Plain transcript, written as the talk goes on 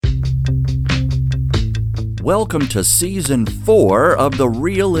Welcome to Season 4 of the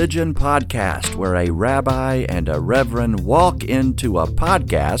Religion Podcast, where a rabbi and a reverend walk into a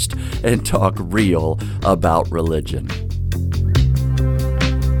podcast and talk real about religion.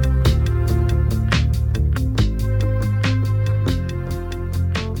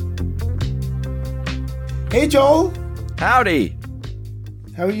 Hey, Joel. Howdy.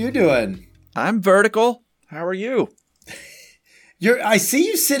 How are you doing? I'm vertical. How are you? I see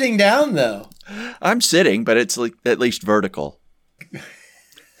you sitting down, though. I'm sitting, but it's at least vertical.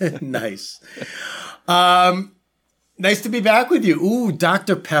 Nice. Nice to be back with you. Ooh,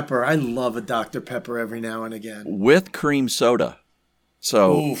 Dr. Pepper. I love a Dr. Pepper every now and again. With cream soda.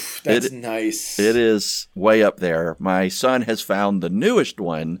 So oof, that's nice. It is way up there. My son has found the newest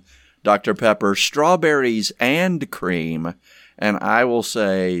one, Dr. Pepper, strawberries and cream, and I will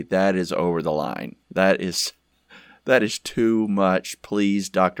say that is over the line. That is too much. Please,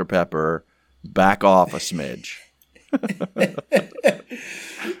 Dr. Pepper, back off a smidge.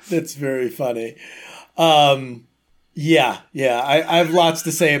 That's very funny. Yeah. I have lots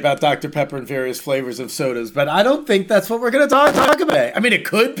to say about Dr. Pepper and various flavors of sodas, but I don't think that's what we're going to talk about today. I mean, it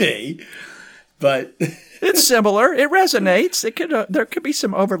could be, but it's similar. It resonates. It could. There could be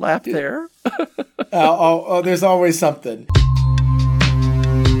some overlap there. There's always something.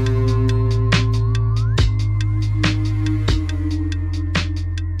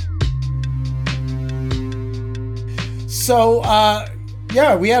 So,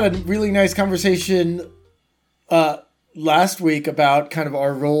 we had a really nice conversation last week about kind of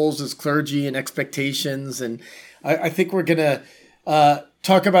our roles as clergy and expectations. And I think we're going to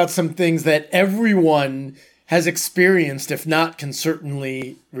talk about some things that everyone has experienced, if not can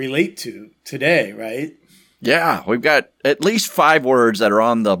certainly relate to today, right? Yeah, we've got at least 5 words that are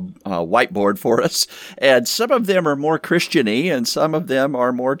on the whiteboard for us, and some of them are more Christian-y and some of them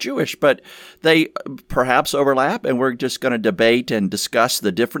are more Jewish, but they perhaps overlap, and we're just going to debate and discuss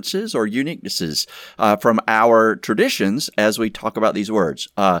the differences or uniquenesses from our traditions as we talk about these words.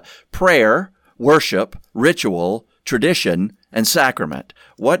 Prayer, worship, ritual, tradition, and sacrament.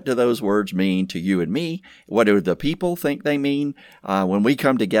 What do those words mean to you and me? What do the people think they mean? When we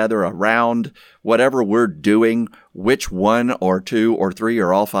come together around whatever we're doing, which one or 2 or 3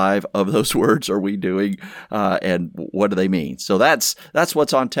 or all 5 of those words are we doing? And what do they mean? So that's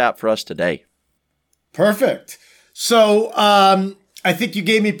what's on tap for us today. Perfect. So I think you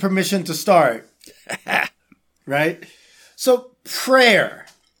gave me permission to start. Right? So prayer.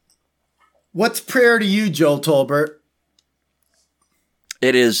 What's prayer to you, Joel Tolbert?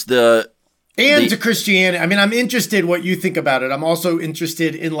 It is to Christianity. I mean, I'm interested what you think about it. I'm also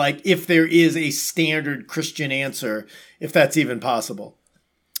interested in if there is a standard Christian answer, if that's even possible.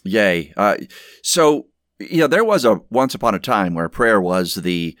 Yay. So, there was once upon a time where prayer was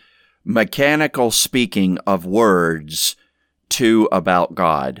the mechanical speaking of words to about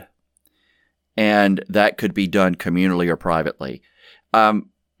God. And that could be done communally or privately.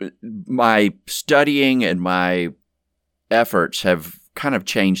 My studying and my efforts have kind of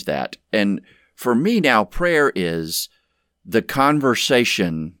changed that. And for me now, prayer is the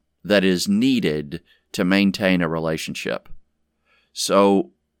conversation that is needed to maintain a relationship.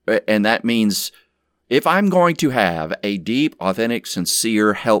 So, and that means if I'm going to have a deep, authentic,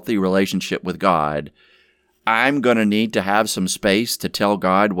 sincere, healthy relationship with God, I'm going to need to have some space to tell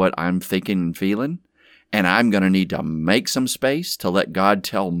God what I'm thinking and feeling. And I'm going to need to make some space to let God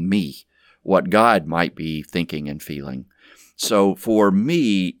tell me what God might be thinking and feeling. So for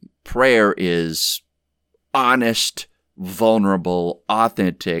me, prayer is honest, vulnerable,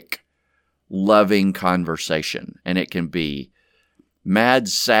 authentic, loving conversation. And it can be mad,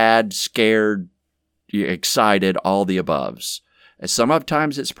 sad, scared, excited, all the aboves.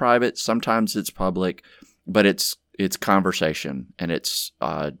 Sometimes it's private, sometimes it's public, but it's conversation, and it's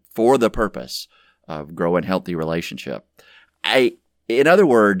for the purpose of growing healthy relationship. In other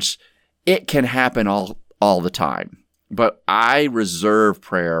words, it can happen all the time. But I reserve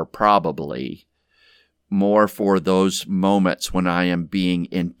prayer probably more for those moments when I am being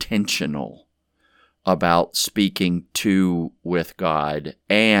intentional about speaking with God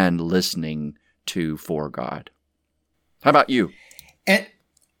and listening for God. How about you?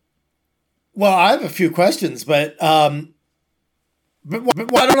 Well, I have a few questions, but why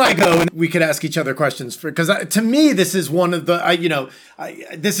don't I go and we could ask each other questions? Because to me, this is one of the,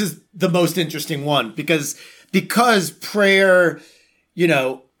 this is the most interesting one because prayer,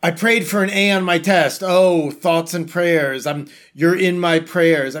 I prayed for an A on my test. Oh, thoughts and prayers. You're in my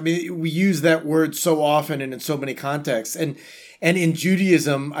prayers. I mean, we use that word so often and in so many contexts. And And in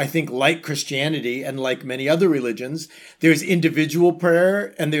Judaism, I think like Christianity and like many other religions, there's individual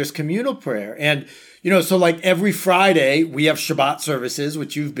prayer and there's communal prayer. And, so like every Friday we have Shabbat services,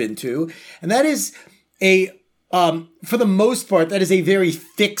 which you've been to. And that is for the most part, that is a very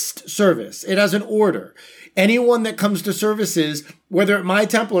fixed service. It has an order. Anyone that comes to services, whether at my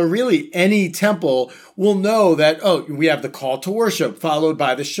temple or really any temple, will know that, we have the call to worship, followed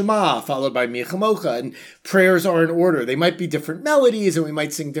by the Shema, followed by Mi Chamocha, and prayers are in order. They might be different melodies and we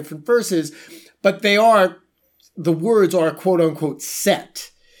might sing different verses, but the words are quote unquote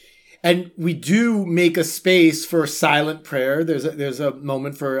set. And we do make a space for silent prayer. There's a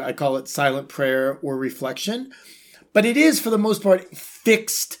moment for, I call it silent prayer or reflection, but it is for the most part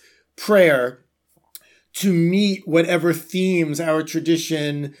fixed prayer to meet whatever themes our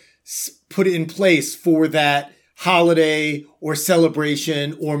tradition put in place for that holiday or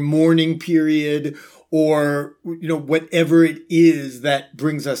celebration or mourning period or, whatever it is that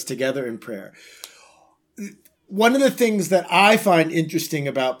brings us together in prayer. One of the things that I find interesting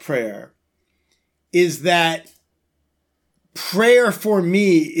about prayer is that prayer for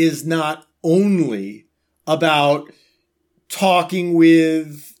me is not only about talking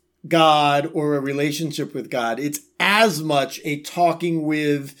with God or a relationship with God. It's as much a talking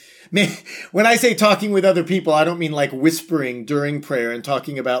with, when I say talking with other people, I don't mean like whispering during prayer and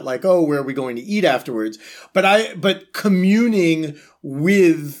talking about like, where are we going to eat afterwards? But communing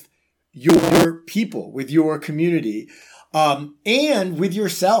with your people, with your community, and with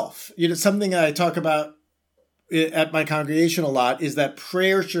yourself. Something that I talk about at my congregation a lot is that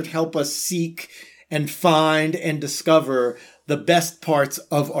prayer should help us seek and find and discover the best parts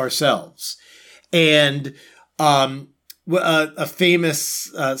of ourselves. And a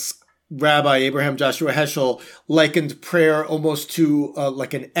famous rabbi, Abraham Joshua Heschel, likened prayer almost to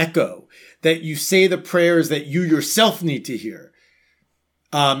like an echo, that you say the prayers that you yourself need to hear.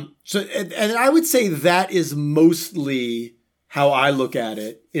 And I would say that is mostly how I look at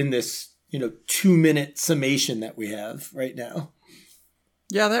it in this, 2-minute summation that we have right now.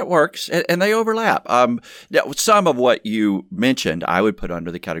 Yeah, that works. And they overlap. Some of what you mentioned, I would put under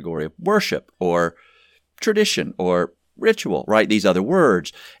the category of worship or tradition or ritual, right? These other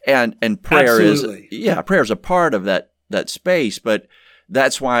words. And prayer Absolutely. Prayer is a part of that space. But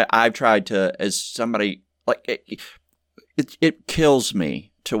that's why I've tried to, as somebody, like, it kills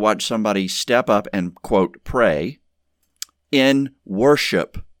me to watch somebody step up and, quote, pray in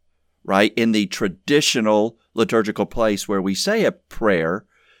worship, right? In the traditional liturgical place where we say a prayer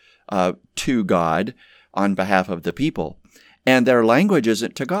to God on behalf of the people. And their language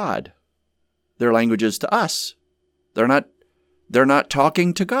isn't to God. Their language is to us. They're not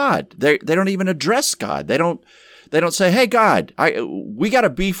talking to God. They don't even address God. They don't say, "Hey God, we got a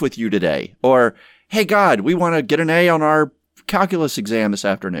beef with you today," or "Hey God, we want to get an A on our calculus exam this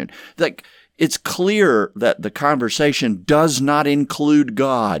afternoon." Like, it's clear that the conversation does not include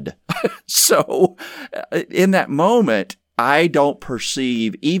God. So in that moment, I don't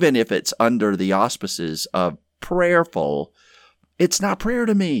perceive, even if it's under the auspices of prayerful, it's not prayer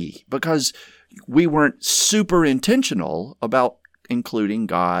to me, because we weren't super intentional about including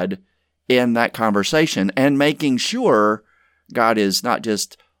God in that conversation and making sure God is not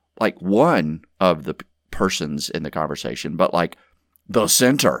just like one of the persons in the conversation, but like the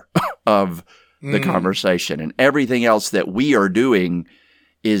center of the conversation, and everything else that we are doing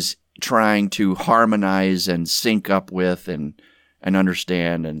is trying to harmonize and sync up with and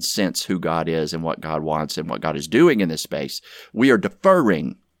understand and sense who God is and what God wants and what God is doing in this space. We are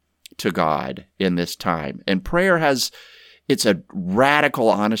deferring to God in this time. And prayer it's a radical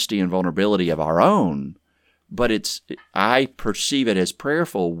honesty and vulnerability of our own, but I perceive it as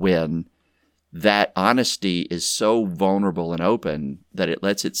prayerful when that honesty is so vulnerable and open that it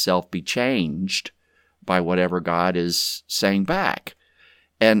lets itself be changed by whatever God is saying back.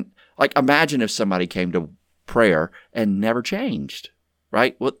 And like, imagine if somebody came to prayer and never changed,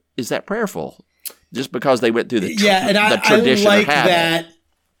 right? Well, is that prayerful? Just because they went through the tradition I like or habit. that.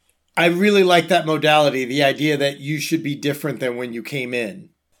 I really like that modality, the idea that you should be different than when you came in.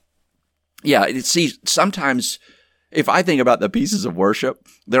 Yeah, see, sometimes if I think about the pieces of worship,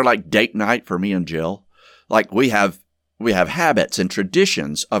 they're like date night for me and Jill. Like, we have habits and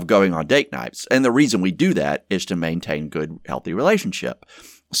traditions of going on date nights. And the reason we do that is to maintain good, healthy relationship.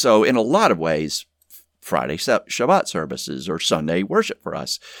 So in a lot of ways, Friday Shabbat services or Sunday worship for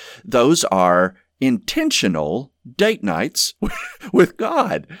us, those are intentional date nights with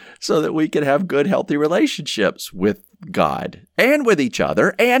God so that we can have good, healthy relationships with God and with each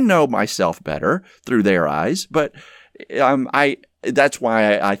other and know myself better through their eyes. But that's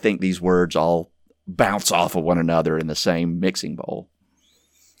why I think these words all bounce off of one another in the same mixing bowl.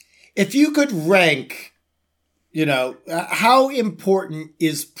 If you could rank, how important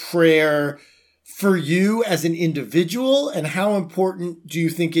is prayer for you as an individual, and how important do you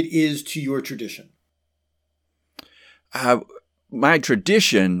think it is to your tradition? My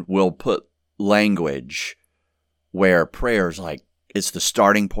tradition will put language where prayer is like, it's the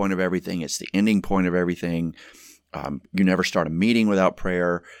starting point of everything. It's the ending point of everything. You never start a meeting without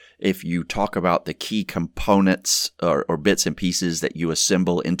prayer. If you talk about the key components or bits and pieces that you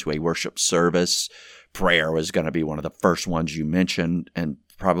assemble into a worship service, prayer was going to be one of the first ones you mentioned, and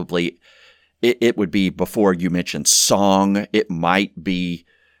probably it would be before you mentioned song. It might be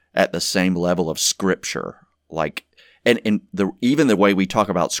at the same level of scripture. Even the way we talk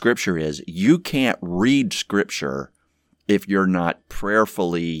about scripture is you can't read scripture if you're not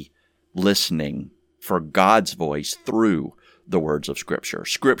prayerfully listening for God's voice through the words of scripture.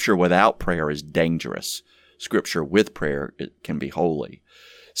 Scripture without prayer is dangerous. Scripture with prayer, it can be holy.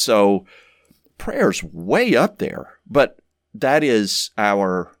 So prayer's way up there, but that is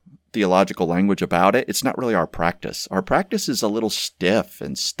our theological language about it. It's not really our practice. Our practice is a little stiff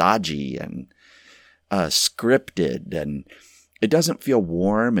and stodgy and scripted, and it doesn't feel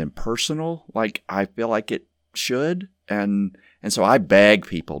warm and personal like I feel like it should. And so I beg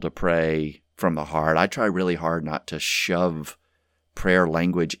people to pray from the heart. I try really hard not to shove prayer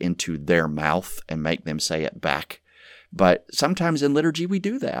language into their mouth and make them say it back. But sometimes in liturgy we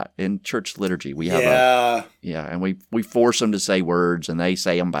do that. In church liturgy we have and we force them to say words and they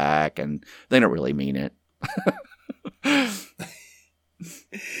say them back and they don't really mean it.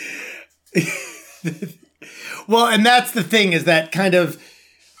 Well, and that's the thing, is that kind of,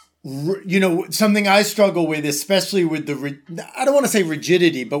 something I struggle with, especially with I don't want to say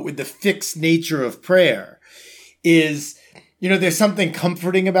rigidity, but with the fixed nature of prayer, is, there's something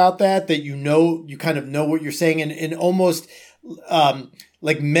comforting about that you kind of know what you're saying, and almost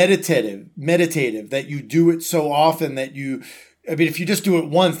like meditative, that you do it so often that if you just do it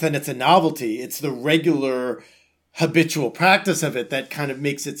once, then it's a novelty. It's the regular habitual practice of it that kind of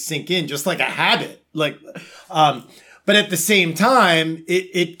makes it sink in, just like a habit. But at the same time,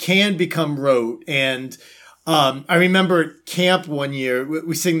 it can become rote. And I remember at camp one year,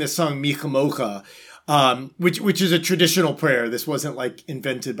 we sing this song, Micha Mocha, which is a traditional prayer. This wasn't like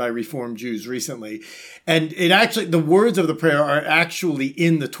invented by Reformed Jews recently. And the words of the prayer are actually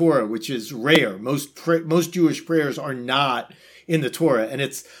in the Torah, which is rare. Most Jewish prayers are not in the Torah. And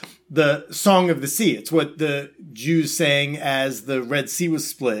it's the Song of the Sea. It's what the Jews sang as the Red Sea was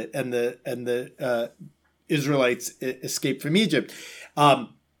split and the Israelites escaped from Egypt. And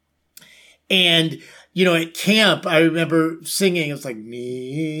at camp, I remember singing, it was like,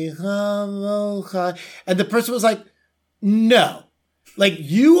 Micha Mocha. And the person was like, no, like,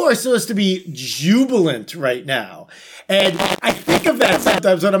 you are supposed to be jubilant right now. And I think of that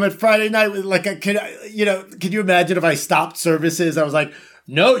sometimes when I'm at Friday night with can you imagine if I stopped services? I was like,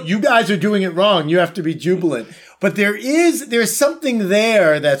 no, you guys are doing it wrong. You have to be jubilant. But there's something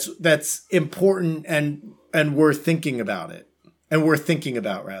there that's important and worth thinking about it, and worth thinking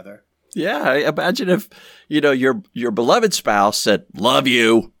about rather. Yeah, imagine if your beloved spouse said "love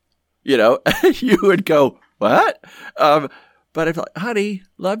you," you would go, "What?" But if, honey,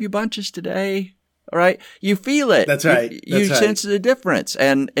 love you bunches today. All right, you feel it. That's right. You sense the difference,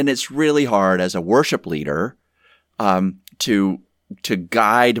 and it's really hard as a worship leader, to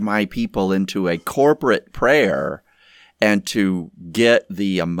guide my people into a corporate prayer and to get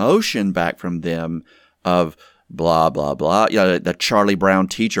the emotion back from them of blah, blah, blah, the Charlie Brown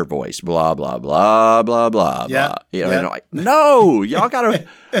teacher voice, blah, blah, blah, blah, blah, yeah, blah. No, y'all got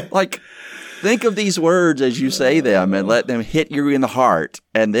to think of these words as you say them and let them hit you in the heart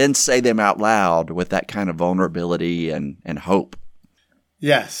and then say them out loud with that kind of vulnerability and hope.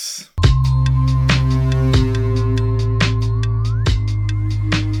 Yes.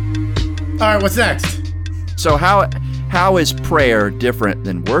 All right, what's next? So how is prayer different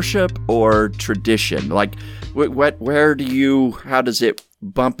than worship or tradition? Like, how does it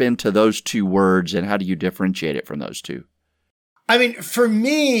bump into those two words, and how do you differentiate it from those two? I mean, for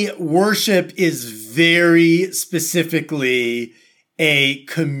me, worship is very specifically a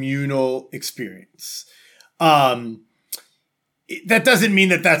communal experience. That doesn't mean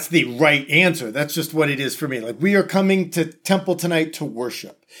that that's the right answer. That's just what it is for me. Like, we are coming to temple tonight to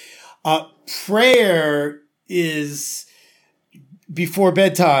worship. Prayer is before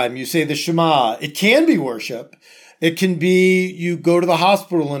bedtime. You say the Shema. It can be worship. It can be you go to the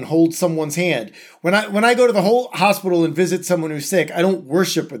hospital and hold someone's hand. When I go to the whole hospital and visit someone who's sick, I don't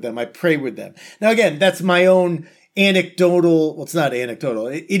worship with them. I pray with them. Now, again, that's my own anecdotal, well, it's not anecdotal,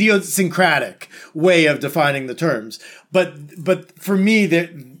 idiosyncratic way of defining the terms. But for me,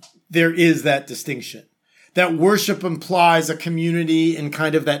 there is that distinction. That worship implies a community in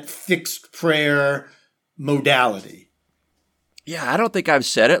kind of that fixed prayer modality. Yeah, I don't think I've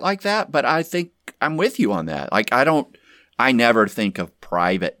said it like that, but I think I'm with you on that. Like, I never think of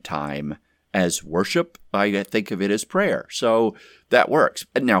private time as worship. I think of it as prayer. So that works.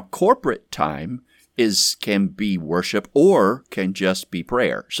 And now corporate time can be worship or can just be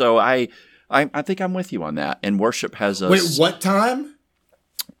prayer. So I think I'm with you on that. And worship has a... Wait, what time?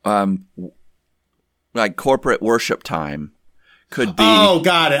 Like corporate worship time could be... Oh,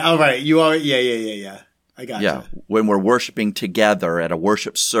 got it. All right. You are... Yeah. I got you. When we're worshiping together at a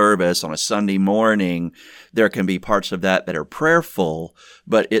worship service on a Sunday morning, there can be parts of that are prayerful,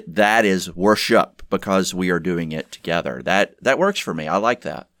 but that is worship because we are doing it together. That works for me. I like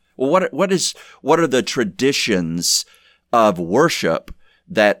that. Well, what are the traditions of worship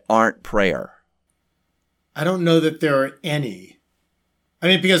that aren't prayer? I don't know that there are any. I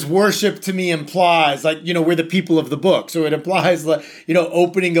mean, because worship to me implies we're the people of the book. So it implies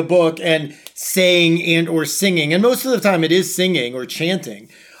opening a book and saying and or singing. And most of the time it is singing or chanting,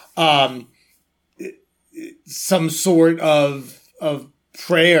 some sort of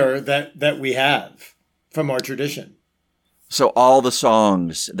prayer that we have from our tradition. So all the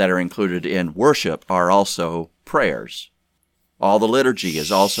songs that are included in worship are also prayers. All the liturgy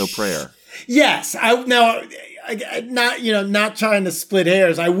is also prayer. Yes. Not trying to split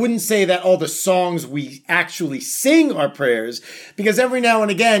hairs. I wouldn't say that all the songs we actually sing are prayers, because every now and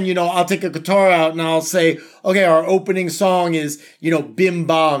again, I'll take a guitar out and I'll say, okay, our opening song is, Bim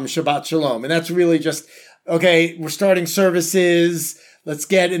Bam, Shabbat Shalom. And that's really just, okay, we're starting services. Let's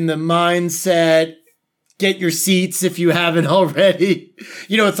get in the mindset. Get your seats if you haven't already.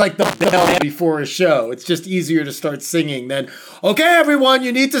 It's like the bell before a show. It's just easier to start singing than, okay, everyone,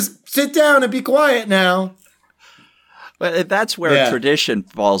 you need to sit down and be quiet now. But that's where tradition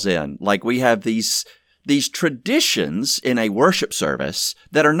falls in. Like we have these traditions in a worship service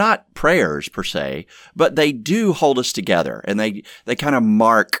that are not prayers per se, but they do hold us together, and they kind of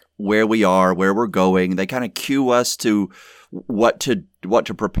mark where we are, where we're going. They kind of cue us to what to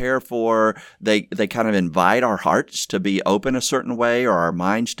prepare for. They kind of invite our hearts to be open a certain way, or our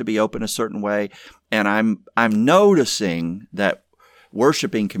minds to be open a certain way. And I'm noticing that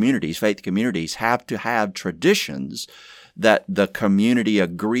worshiping communities, faith communities, have to have traditions that the community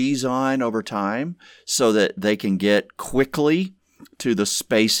agrees on over time so that they can get quickly to the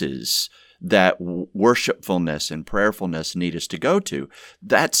spaces that worshipfulness and prayerfulness need us to go to.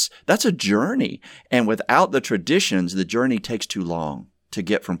 That's a journey. And without the traditions, the journey takes too long to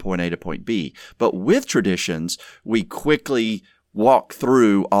get from point A to point B. But with traditions, we quickly walk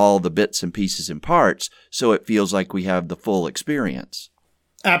through all the bits and pieces and parts so it feels like we have the full experience.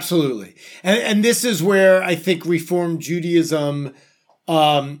 Absolutely. And this is where I think Reform Judaism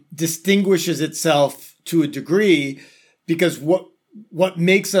distinguishes itself to a degree, because what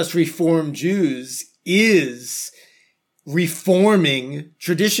makes us Reform Jews is reforming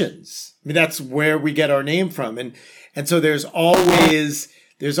traditions. I mean, that's where we get our name from. And so there's always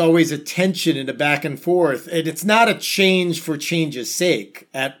a tension and a back and forth. And it's not a change for change's sake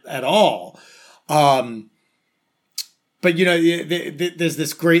at all. But, there's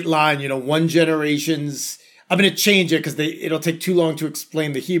this great line, one generation's, I'm going to change it because it'll take too long to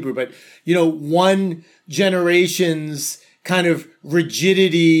explain the Hebrew, but, one generation's kind of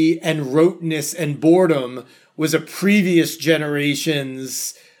rigidity and roteness and boredom was a previous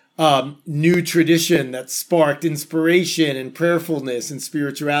generation's new tradition that sparked inspiration and prayerfulness and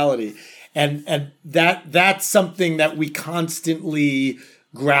spirituality. And that's something that we constantly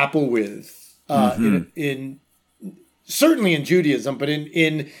grapple with in certainly in Judaism, but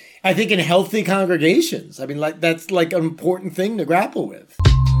in I think in healthy congregations. I mean, that's an important thing to grapple with.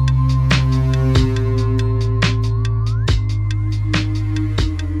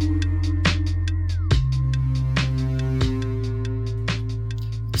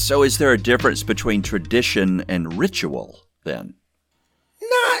 So is there a difference between tradition and ritual then?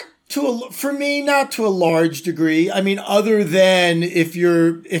 For me, not to a large degree. I mean, other than if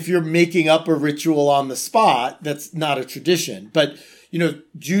you're making up a ritual on the spot, that's not a tradition. But,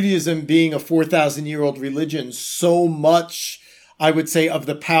 Judaism being a 4,000-year-old religion, so much, I would say, of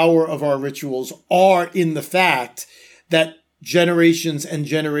the power of our rituals are in the fact that generations and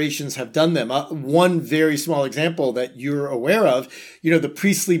generations have done them. One very small example that you're aware of, the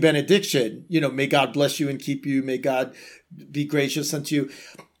priestly benediction, may God bless you and keep you, may God be gracious unto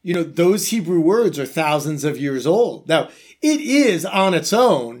you. Those Hebrew words are thousands of years old. Now, it is on its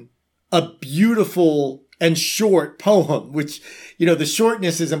own a beautiful and short poem, which, the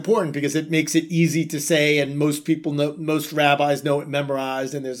shortness is important because it makes it easy to say, and most people know, most rabbis know it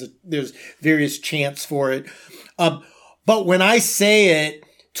memorized, and there's various chants for it. But when I say it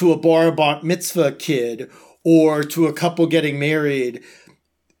to a bar mitzvah kid or to a couple getting married,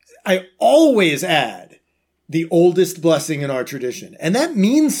 I always add the oldest blessing in our tradition. And that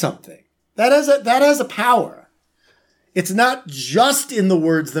means something. That has a power. It's not just in the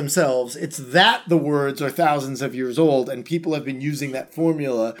words themselves. It's that the words are thousands of years old, and people have been using that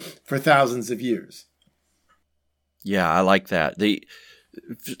formula for thousands of years. Yeah, I like that.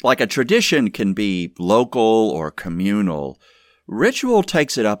 Like a tradition can be local or communal. Ritual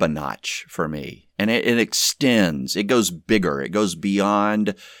takes it up a notch for me, and it extends. It goes bigger. It goes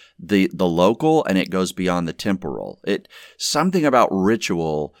beyond the local, and it goes beyond the temporal. Something about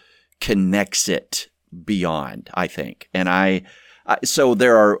ritual connects it beyond, I think. And so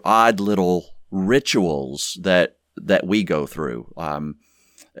there are odd little rituals that we go through.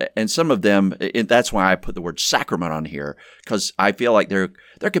 And some of them, that's why I put the word sacrament on here, because I feel like there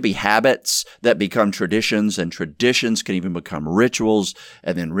could be habits that become traditions, and traditions can even become rituals,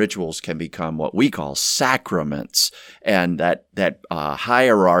 and then rituals can become what we call sacraments, and that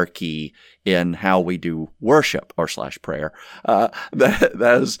hierarchy in how we do worship or / prayer.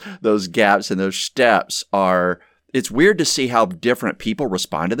 Those gaps and those steps it's weird to see how different people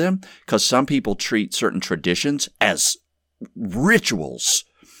respond to them, because some people treat certain traditions as rituals,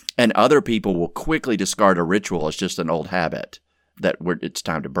 and other people will quickly discard a ritual as just an old habit that it's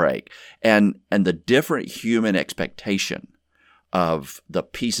time to break. And the different human expectation of the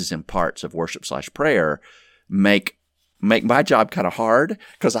pieces and parts of worship / prayer make my job kind of hard,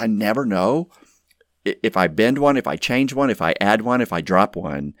 because I never know if I bend one, if I change one, if I add one, if I drop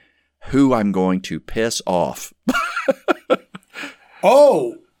one, who I'm going to piss off.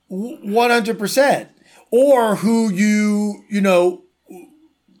 100%. Or who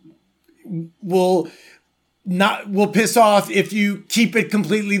will piss off if you keep it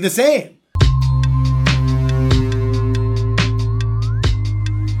completely the same.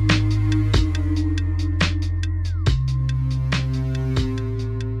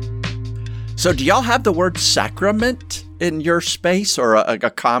 So do y'all have the word sacrament in your space, or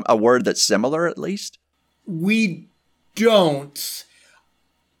a word that's similar at least? We don't.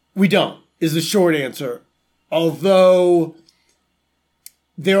 We don't, is the short answer. Although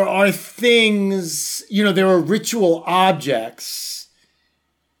there are things, there are ritual objects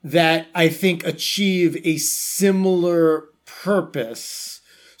that I think achieve a similar purpose.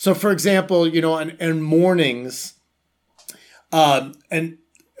 So, for example, on mornings, and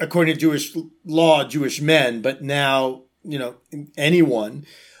according to Jewish law, Jewish men, but now, anyone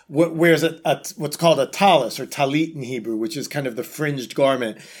wears what's called a talis, or talit in Hebrew, which is kind of the fringed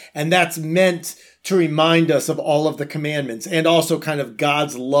garment. And that's meant to remind us of all of the commandments, and also kind of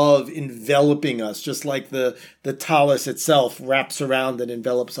God's love enveloping us, just like the talis itself wraps around and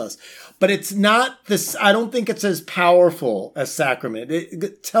envelops us. But it's not this, I don't think it's as powerful as sacrament.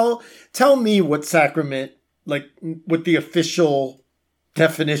 Tell me what sacrament, like what the official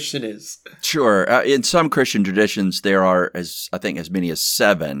definition is. Sure. In some Christian traditions, there are, as many as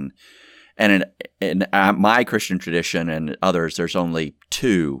 7. And in my Christian tradition and others, there's only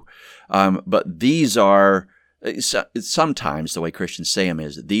 2. But these are, sometimes the way Christians say them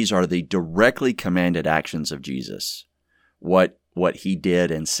is, these are the directly commanded actions of Jesus, what he did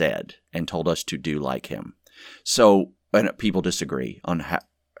and said and told us to do like him. So, and people disagree on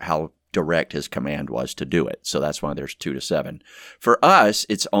how direct his command was to do it. So that's why there's 2 to 7. For us,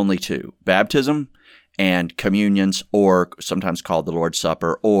 it's only 2. Baptism and communions, or sometimes called the Lord's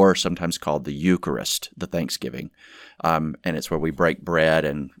Supper, or sometimes called the Eucharist, the Thanksgiving. And it's where we break bread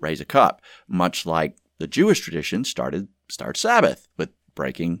and raise a cup, much like the Jewish tradition starts Sabbath with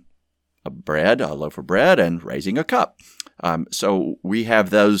breaking a loaf of bread, and raising a cup. So we have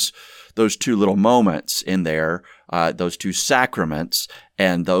those 2 little moments in there, those 2 sacraments,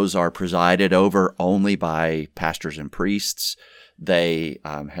 and those are presided over only by pastors and priests. They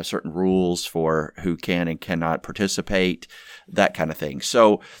have certain rules for who can and cannot participate, that kind of thing.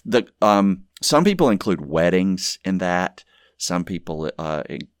 So some people include weddings in that. Some people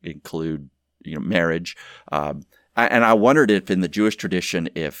include marriage. And I wondered if in the Jewish tradition,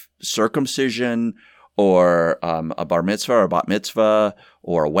 if circumcision or a bar mitzvah or a bat mitzvah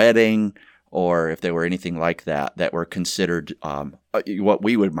or a wedding, or if there were anything like that were considered what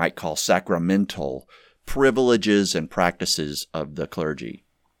we might call sacramental privileges and practices of the clergy.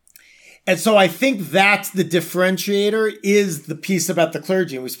 And so I think that's the differentiator, is the piece about the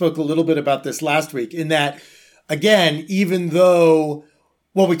clergy. And we spoke a little bit about this last week, in that, again, even though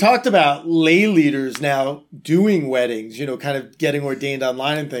Well, we talked about lay leaders now doing weddings, kind of getting ordained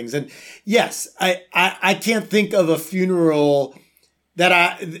online and things. And yes, I can't think of a funeral that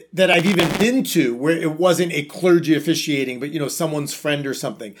I've even been to where it wasn't a clergy officiating, but someone's friend or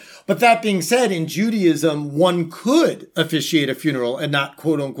something. But that being said, in Judaism, one could officiate a funeral and not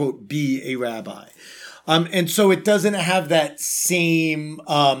quote unquote be a rabbi. And so it doesn't have that same,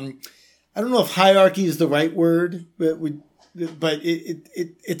 I don't know if hierarchy is the right word, but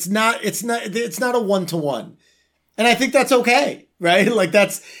it's not a one-to-one. And I think that's okay, right?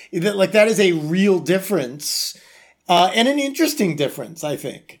 that is a real difference. And an interesting difference, I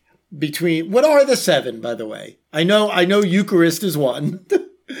think, between what are the seven, by the way? I know Eucharist is one.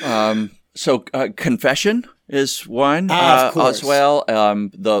 So confession is one of course. As well.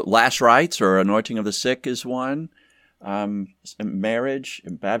 The last rites or anointing of the sick is one. Marriage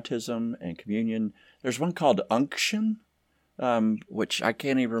and baptism and communion. There's one called unction, which I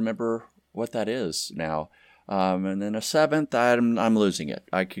can't even remember what that is now. And then a seventh, I'm losing it.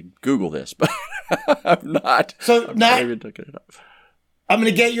 I could Google this, but I'm not. So not even looking it up. I'm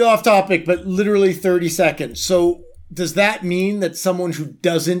going to get you off topic, but literally 30 seconds. So does that mean that someone who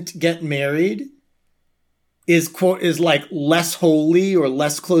doesn't get married is like less holy or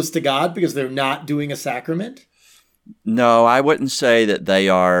less close to God because they're not doing a sacrament? No, I wouldn't say that they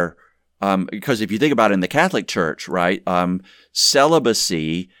are, because if you think about it in the Catholic Church, right,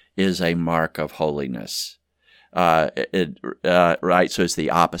 celibacy is a mark of holiness. Right, so it's the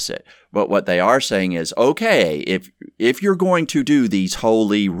opposite. But what they are saying is, okay, if you're going to do these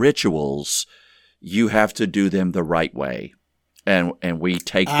holy rituals, you have to do them the right way, and we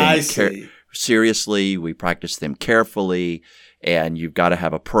take them seriously. We practice them carefully, and you've got to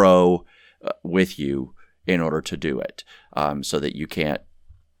have a pro with you in order to do it, so that you can't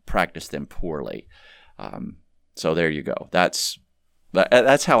practice them poorly. So there you go. That's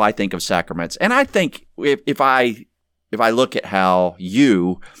how I think of sacraments. And I think if I look at how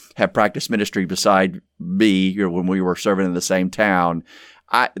you have practiced ministry beside me, when we were serving in the same town,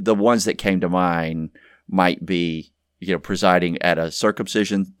 the ones that came to mind might be, presiding at a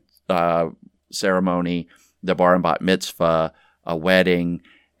circumcision ceremony, the bar and bat mitzvah, a wedding,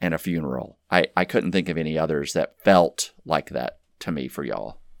 and a funeral. I couldn't think of any others that felt like that to me for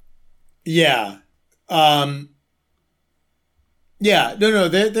y'all. Yeah. Yeah. No,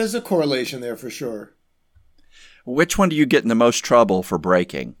 there's a correlation there for sure. Which one do you get in the most trouble for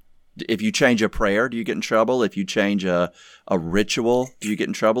breaking? If you change a prayer, do you get in trouble? If you change a ritual, do you get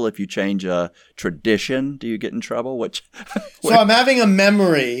in trouble? If you change a tradition, do you get in trouble? So I'm having a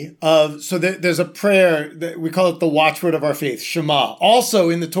memory of, there's a prayer that we call it the watchword of our faith, Shema. Also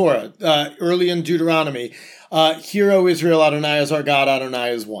in the Torah, early in Deuteronomy, Hear, O Israel, Adonai is our God,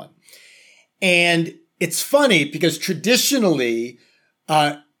 Adonai is one. And it's funny because traditionally,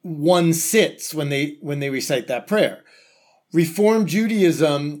 one sits when they recite that prayer. Reform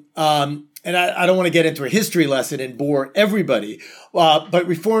Judaism, and I don't want to get into a history lesson and bore everybody, but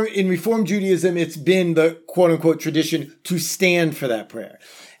in Reform Judaism, it's been the quote unquote tradition to stand for that prayer.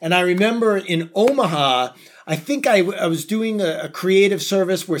 And I remember in Omaha, I think I was doing a creative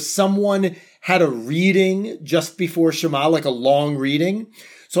service where someone had a reading just before Shema, like a long reading.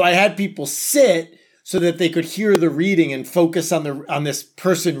 So I had people sit so that they could hear the reading and focus on this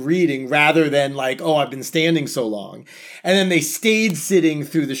person reading rather than like, oh, I've been standing so long. And then they stayed sitting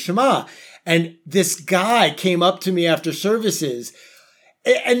through the Shema. And this guy came up to me after services,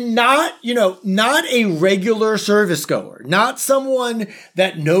 and not a regular service goer, not someone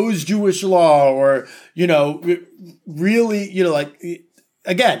that knows Jewish law or, really,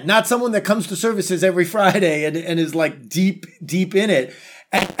 again, not someone that comes to services every Friday and is like deep in it.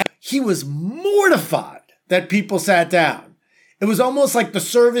 And he was mortified that people sat down. It was almost like the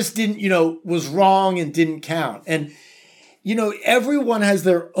service was wrong and didn't count. And, everyone has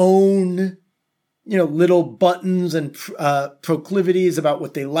their own, little buttons and proclivities about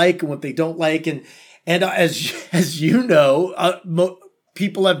what they like and what they don't like. And as you know,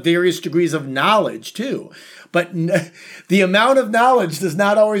 people have various degrees of knowledge too. But the amount of knowledge does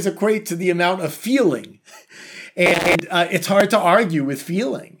not always equate to the amount of feeling. And it's hard to argue with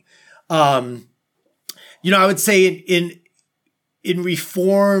feeling. I would say in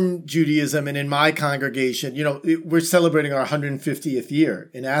Reform Judaism and in my congregation, we're celebrating our 150th year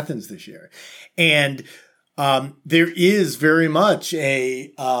in Athens this year. And there is very much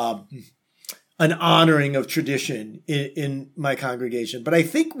an honoring of tradition in my congregation. But I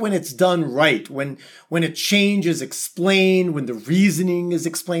think when it's done right, when a change is explained, when the reasoning is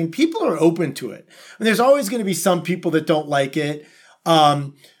explained, people are open to it. And there's always going to be some people that don't like it.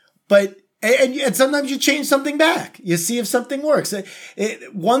 But And sometimes you change something back. You see if something works.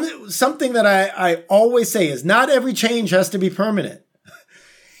 Something that I always say is not every change has to be permanent.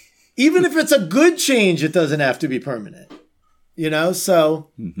 Even if it's a good change, it doesn't have to be permanent.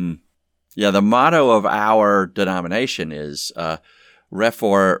 So. Mm-hmm. Yeah, the motto of our denomination is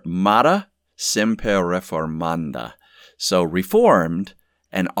reformata semper reformanda. So reformed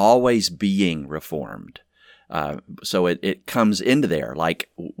and always being reformed. So it comes into there like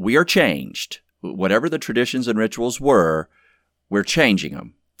we are changed. Whatever the traditions and rituals were, we're changing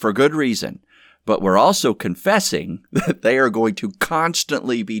them for good reason. But we're also confessing that they are going to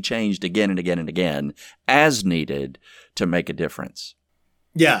constantly be changed again and again and again as needed to make a difference.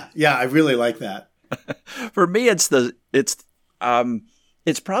 Yeah, I really like that. For me, it's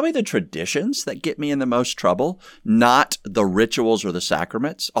probably the traditions that get me in the most trouble, not the rituals or the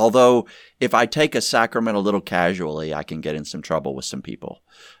sacraments. Although if I take a sacrament a little casually, I can get in some trouble with some people.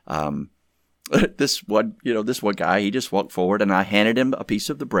 This one guy, he just walked forward and I handed him a piece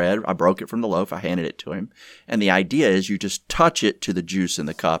of the bread. I broke it from the loaf. I handed it to him. And the idea is you just touch it to the juice in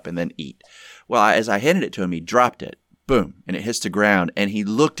the cup and then eat. Well, as I handed it to him, he dropped it. Boom. And it hits the ground. And he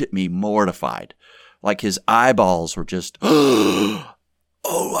looked at me mortified. Like his eyeballs were just, oh,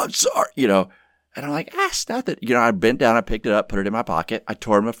 I'm sorry, And I'm like, it's nothing. I bent down, I picked it up, put it in my pocket. I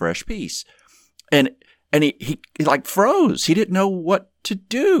tore him a fresh piece. And he like froze. He didn't know what to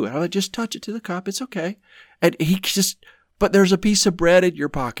do. And I like, just touch it to the cup. It's okay. And but there's a piece of bread in your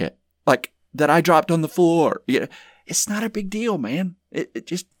pocket, like that I dropped on the floor. It's not a big deal, man.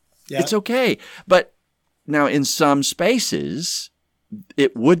 It's okay. But now in some spaces,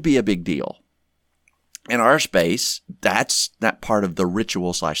 it would be a big deal. In our space, that's not part of the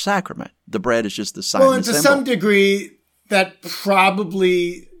ritual / sacrament. The bread is just the sign and symbol. Well, and to some degree, that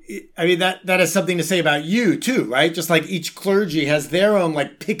probably, that has something to say about you too, right? Just like each clergy has their own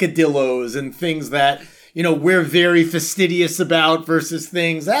like picadillos and things that, we're very fastidious about versus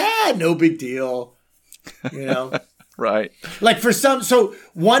things, no bbig deal, Right. Like for some, so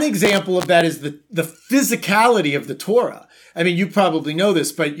one example of that is the physicality of the Torah. I mean, you probably know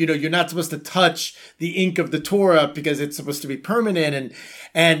this, but you're not supposed to touch the ink of the Torah because it's supposed to be permanent.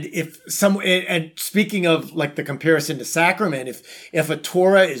 And speaking of like the comparison to sacrament, if a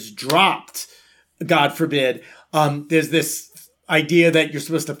Torah is dropped, God forbid, there's this idea that you're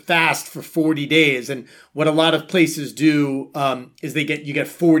supposed to fast for 40 days. And what a lot of places do is you get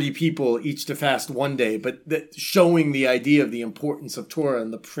 40 people each to fast one day, but showing the idea of the importance of Torah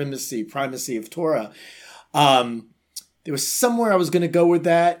and the primacy of Torah. There was somewhere I was going to go with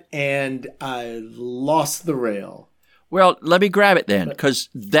that, and I lost the rail. Well, let me grab it then, because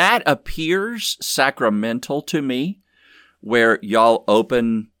that appears sacramental to me, where y'all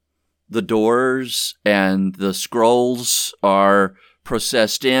open the doors and the scrolls are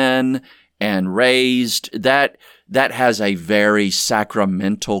processed in and raised. That has a very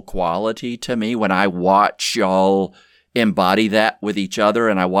sacramental quality to me when I watch y'all embody that with each other,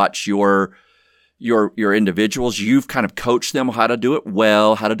 and I watch your individuals. You've kind of coached them how to do it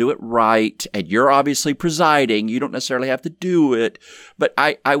well, how to do it right, and you're obviously presiding. You don't necessarily have to do it, but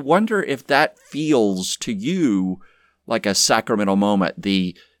I wonder if that feels to you like a sacramental moment,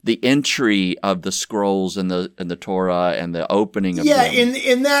 the entry of the scrolls and the Torah and the opening of them.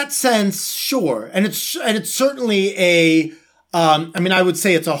 in that sense, sure, and it's certainly I would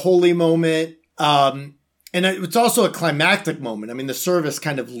say it's a holy moment. And it's also a climactic moment. I mean, the service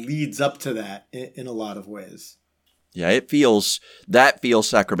kind of leads up to that in a lot of ways. Yeah, that feels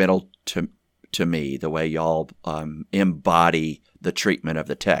sacramental to me, the way y'all embody the treatment of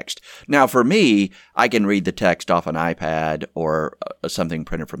the text. Now, for me, I can read the text off an iPad or something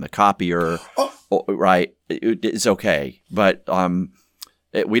printed from the copier, right? It's okay. But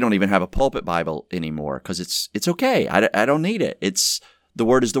we don't even have a pulpit Bible anymore because it's okay. I don't need it. The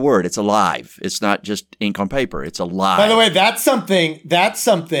word is the word. It's alive. It's not just ink on paper. It's alive. By the way, that's something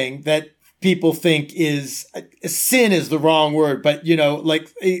that people think is sin is the wrong word. But, like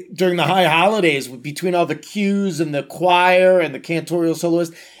during the high holidays, between all the cues and the choir and the cantorial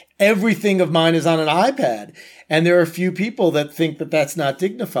soloist, everything of mine is on an iPad. And there are a few people that think that that's not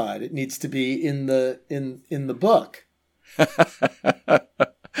dignified. It needs to be in the book.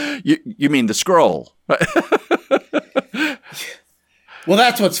 You mean the scroll? Well,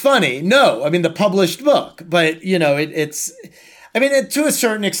 that's what's funny. No, I mean the published book, but it's. I mean, to a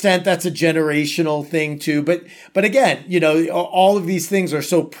certain extent, that's a generational thing too. But again, all of these things are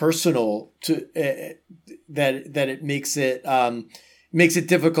so personal to that it makes it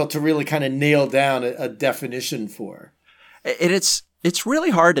difficult to really kind of nail down a definition for. It's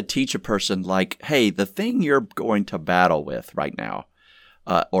really hard to teach a person like, hey, the thing you're going to battle with right now,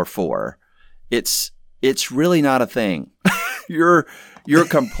 or for. it's really not a thing. You're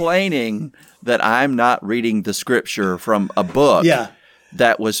complaining that I'm not reading the scripture from a book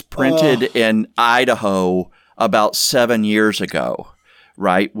that was printed in Idaho about 7 years ago,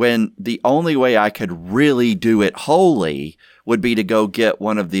 right? When the only way I could really do it wholly would be to go get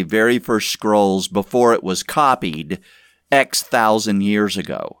one of the very first scrolls before it was copied X thousand years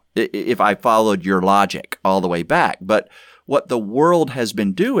ago, if I followed your logic all the way back. But what the world has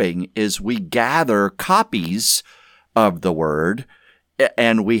been doing is we gather copies of the word,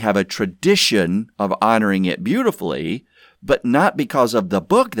 and we have a tradition of honoring it beautifully, but not because of the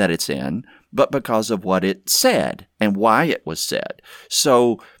book that it's in, but because of what it said and why it was said.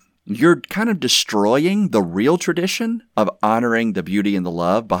 So you're kind of destroying the real tradition of honoring the beauty and the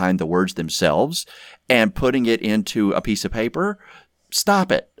love behind the words themselves and putting it into a piece of paper.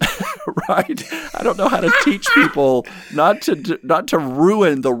 Stop it, right? I don't know how to teach people not to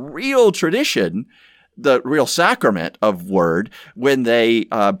ruin the real tradition, the real sacrament of word, when they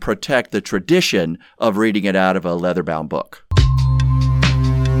protect the tradition of reading it out of a leather-bound book.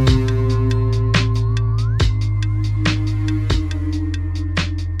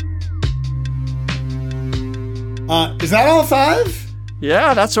 Is that all 5?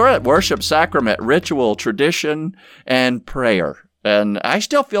 Yeah, that's right. Worship, sacrament, ritual, tradition, and prayer. And I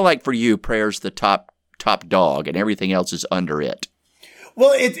still feel like for you, prayer's the top dog, and everything else is under it.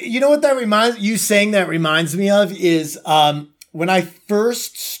 Well, you know what that reminds me of is when I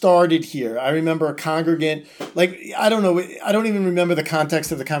first started here. I remember a congregant, I don't even remember the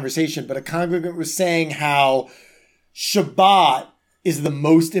context of the conversation, but a congregant was saying how Shabbat is the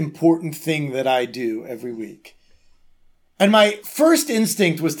most important thing that I do every week. And my first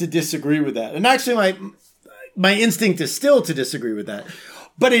instinct was to disagree with that. And actually, my instinct is still to disagree with that.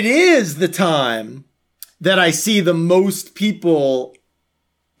 But it is the time that I see the most people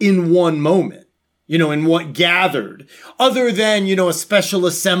in one moment, in what gathered, other than, a special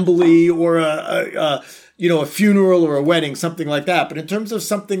assembly or a funeral or a wedding, something like that. But in terms of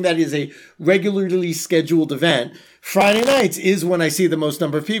something that is a regularly scheduled event, Friday nights is when I see the most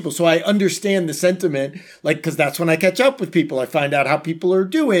number of people. So I understand the sentiment, because that's when I catch up with people. I find out how people are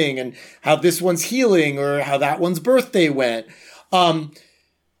doing and how this one's healing or how that one's birthday went.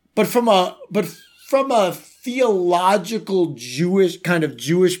 But from a theological Jewish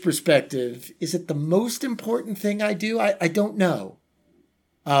perspective, is it the most important thing I do? I don't know.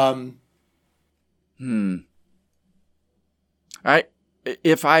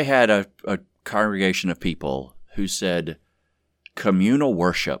 If I had a congregation of people who said communal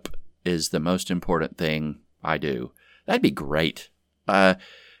worship is the most important thing I do, that'd be great.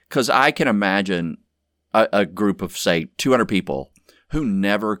 Because I can imagine a group of, say, 200 people who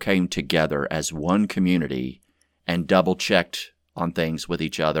never came together as one community and double-checked on things with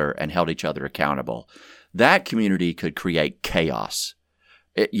each other and held each other accountable. That community could create chaos.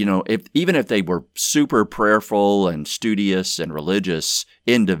 Even if they were super prayerful and studious and religious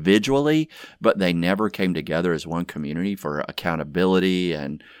individually, but they never came together as one community for accountability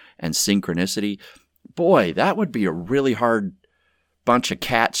and synchronicity, boy, that would be a really hard bunch of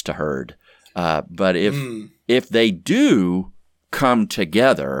cats to herd. But if they do come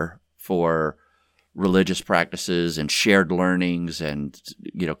together for religious practices and shared learnings and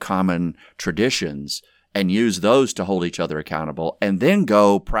common traditions, and use those to hold each other accountable, and then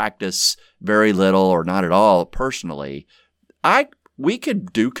go practice very little or not at all personally, we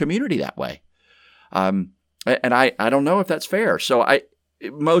could do community that way. And I don't know if that's fair. So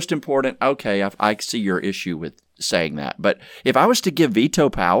most important, okay, I see your issue with saying that. But if I was to give veto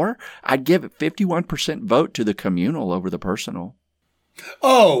power, I'd give 51% vote to the communal over the personal.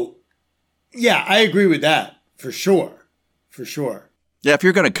 Oh, yeah, I agree with that, for sure. For sure. Yeah, if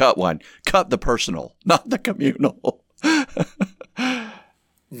you're going to cut one, cut the personal, not the communal.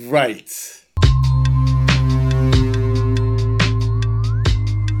 Right.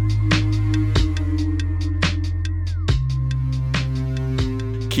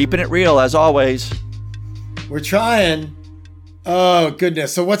 Keeping it real, as always. We're trying. Oh,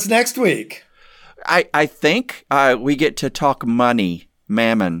 goodness. So what's next week? I think we get to talk money,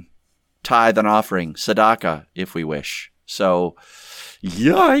 mammon, tithe and offering, tzedakah, if we wish. So...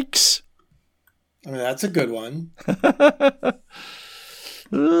 yikes. I mean, that's a good one.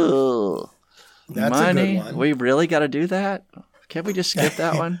 Ooh. That's money. A good one. We really got to do that? Can't we just skip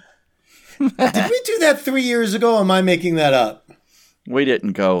that one? Did we do that 3 years ago? Or am I making that up? We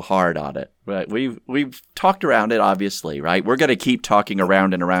didn't go hard on it, but we've talked around it, obviously, right? We're going to keep talking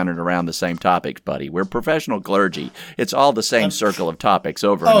around and around and around the same topics, buddy. We're professional clergy. It's all the same circle of topics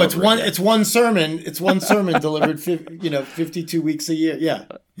over and over again. It's one sermon. It's one sermon delivered 52 weeks a year. Yeah.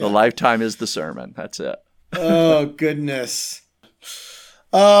 The lifetime is the sermon. That's it. Oh, goodness.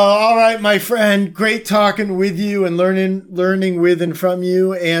 All right, my friend. Great talking with you and learning with and from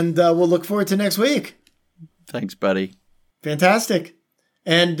you. And we'll look forward to next week. Thanks, buddy. Fantastic.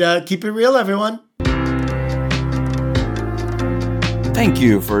 And keep it real, everyone. Thank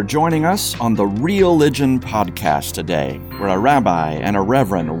you for joining us on the Religion Podcast today, where a rabbi and a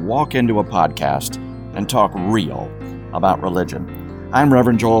reverend walk into a podcast and talk real about religion. I'm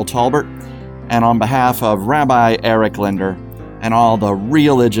Reverend Joel Talbert, and on behalf of Rabbi Eric Linder and all the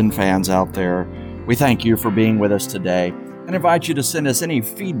Religion fans out there, we thank you for being with us today and invite you to send us any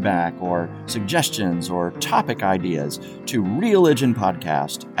feedback or suggestions or topic ideas to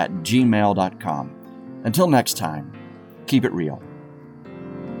religionpodcast@gmail.com. Until next time, keep it real.